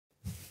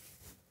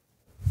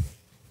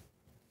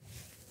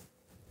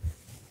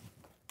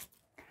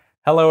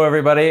Hello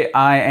everybody,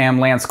 I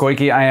am Lance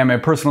Goyke. I am a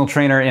personal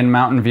trainer in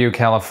Mountain View,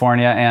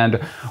 California, and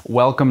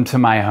welcome to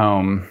my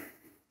home.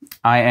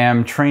 I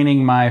am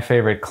training my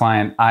favorite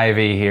client,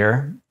 Ivy,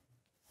 here.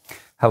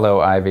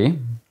 Hello, Ivy.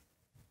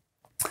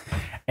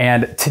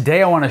 And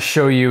today I want to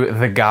show you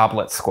the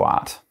goblet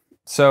squat.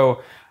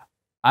 So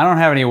I don't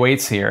have any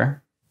weights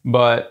here,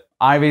 but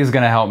Ivy's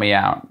going to help me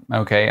out,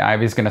 okay?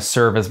 Ivy's going to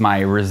serve as my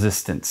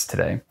resistance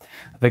today.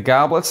 The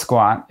goblet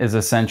squat is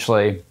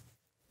essentially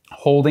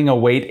holding a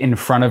weight in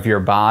front of your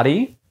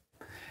body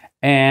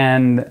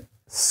and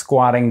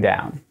squatting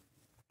down,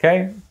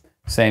 okay?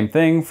 Same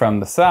thing from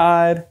the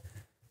side,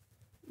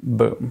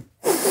 boom.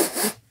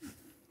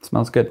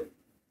 Smells good.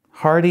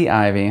 Hardy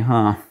Ivy,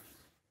 huh?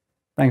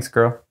 Thanks,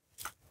 girl.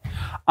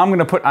 I'm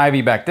gonna put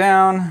Ivy back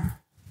down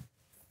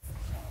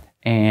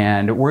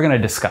and we're gonna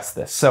discuss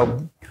this.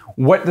 So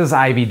what does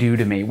Ivy do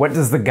to me? What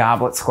does the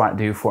goblet squat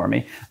do for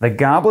me? The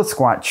goblet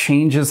squat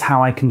changes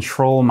how I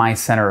control my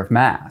center of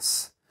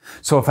mass.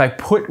 So if I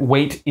put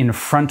weight in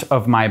front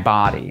of my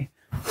body,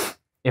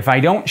 if I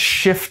don't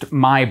shift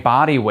my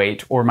body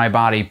weight or my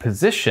body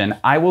position,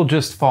 I will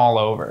just fall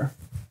over,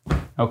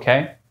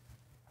 okay?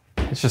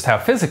 It's just how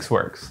physics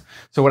works.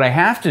 So what I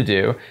have to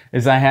do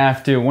is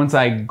once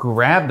I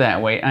grab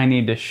that weight, I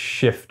need to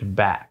shift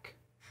back,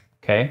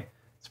 okay?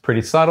 It's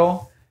pretty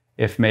subtle.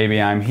 If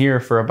maybe I'm here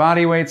for a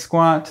body weight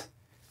squat,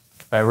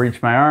 if I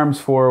reach my arms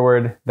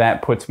forward,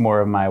 that puts more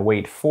of my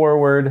weight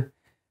forward,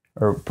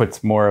 or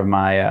puts more of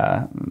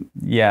my,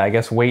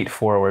 weight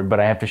forward, but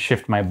I have to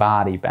shift my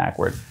body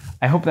backward.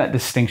 I hope that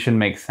distinction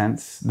makes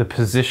sense. The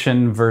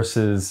position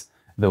versus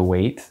the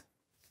weight.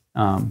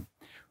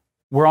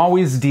 We're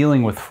always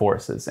dealing with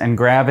forces, and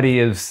gravity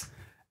is,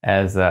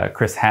 as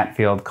Chris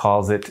Hadfield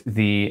calls it,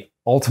 the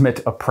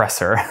ultimate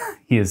oppressor.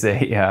 He is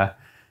a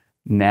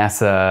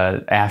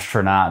NASA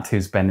astronaut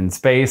who's been in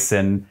space,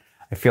 and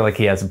I feel like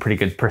he has a pretty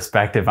good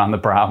perspective on the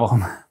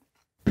problem.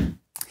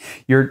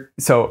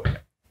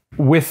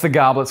 With the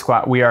goblet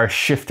squat, we are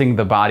shifting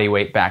the body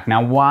weight back.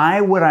 Now,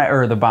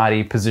 or the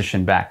body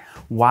position back.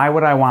 Why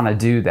would I want to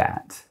do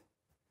that?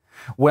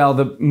 Well,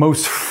 the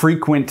most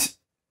frequent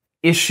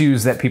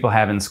issues that people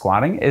have in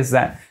squatting is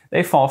that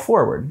they fall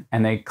forward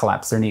and they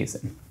collapse their knees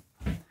in.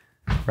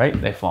 Right?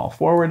 They fall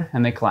forward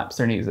and they collapse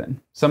their knees in.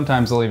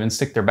 Sometimes they'll even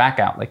stick their back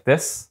out like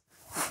this,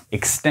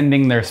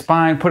 extending their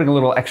spine, putting a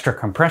little extra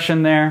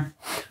compression there.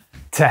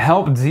 To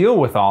help deal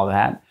with all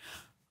that,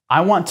 I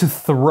want to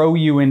throw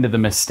you into the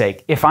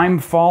mistake. If I'm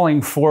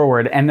falling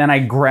forward and then I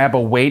grab a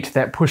weight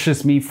that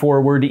pushes me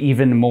forward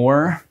even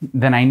more,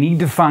 then I need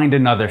to find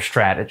another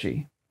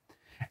strategy.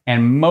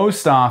 And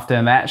most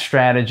often that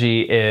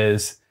strategy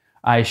is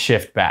I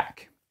shift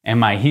back and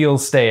my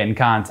heels stay in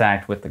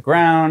contact with the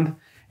ground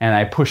and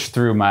I push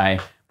through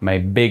my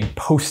big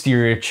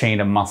posterior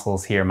chain of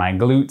muscles here, my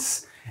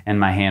glutes and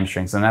my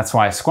hamstrings. And that's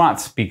why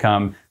squats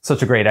become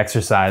such a great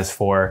exercise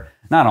for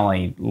not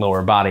only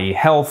lower body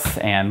health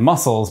and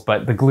muscles,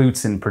 but the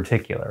glutes in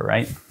particular,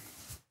 right?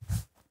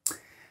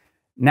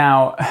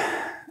 Now,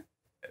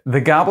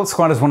 the goblet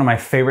squat is one of my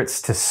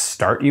favorites to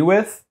start you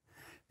with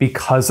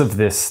because of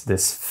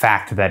this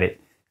fact that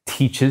it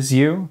teaches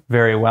you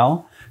very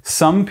well.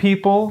 Some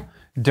people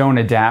don't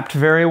adapt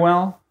very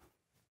well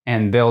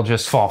and they'll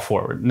just fall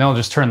forward and they'll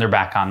just turn their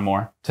back on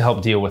more to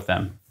help deal with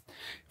them.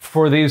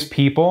 For these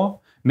people,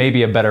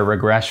 maybe a better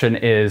regression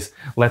is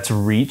let's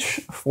reach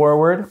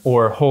forward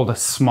or hold a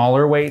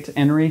smaller weight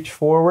and reach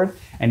forward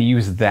and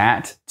use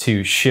that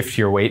to shift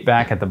your weight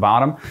back at the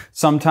bottom.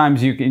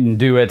 Sometimes you can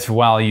do it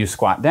while you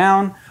squat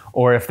down,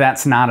 or if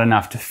that's not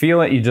enough to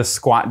feel it, you just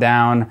squat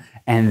down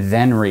and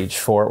then reach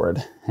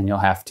forward, and you'll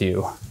have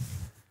to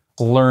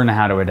learn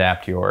how to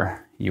adapt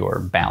your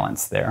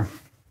balance there.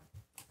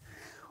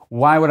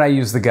 Why would I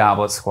use the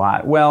goblet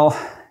squat? Well,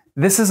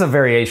 this is a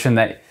variation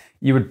that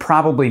you would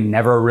probably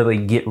never really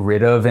get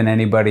rid of in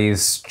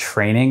anybody's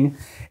training.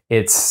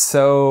 It's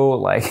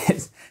so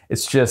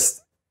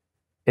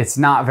it's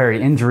not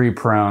very injury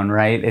prone,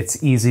 right?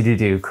 It's easy to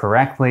do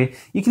correctly.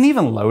 You can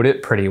even load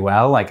it pretty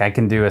well. Like I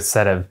can do a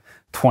set of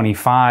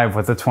 25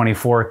 with a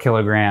 24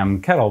 kilogram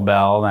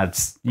kettlebell.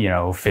 That's,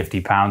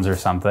 50 pounds or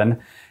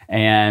something.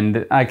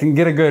 And I can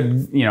get a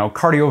good,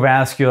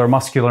 cardiovascular,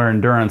 muscular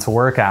endurance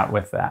workout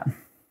with that.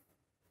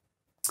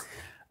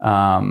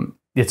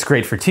 It's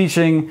great for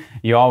teaching.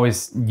 You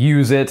always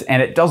use it,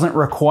 and it doesn't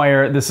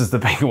require, this is the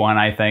big one,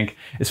 I think,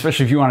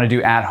 especially if you want to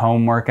do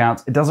at-home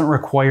workouts, it doesn't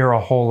require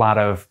a whole lot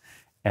of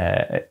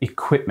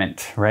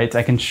equipment, right?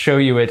 I can show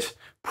you it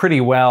pretty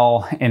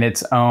well in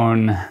its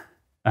own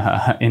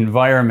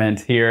environment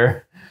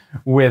here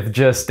with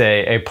just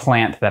a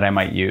plant that I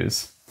might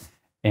use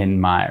I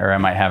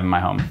might have in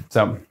my home.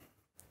 So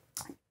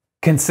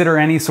consider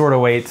any sort of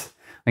weight.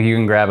 Like you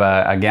can grab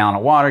a gallon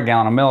of water,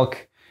 gallon of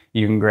milk,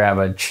 you can grab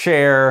a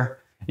chair,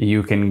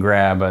 you can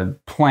grab a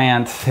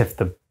plant if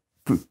the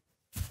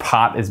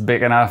pot is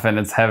big enough and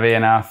it's heavy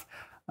enough.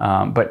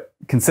 But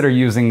consider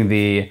using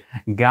the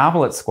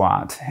goblet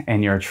squat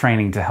in your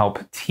training to help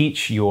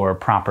teach your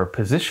proper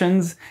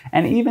positions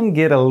and even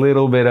get a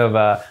little bit of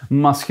a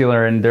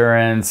muscular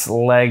endurance,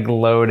 leg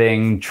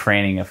loading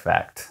training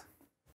effect.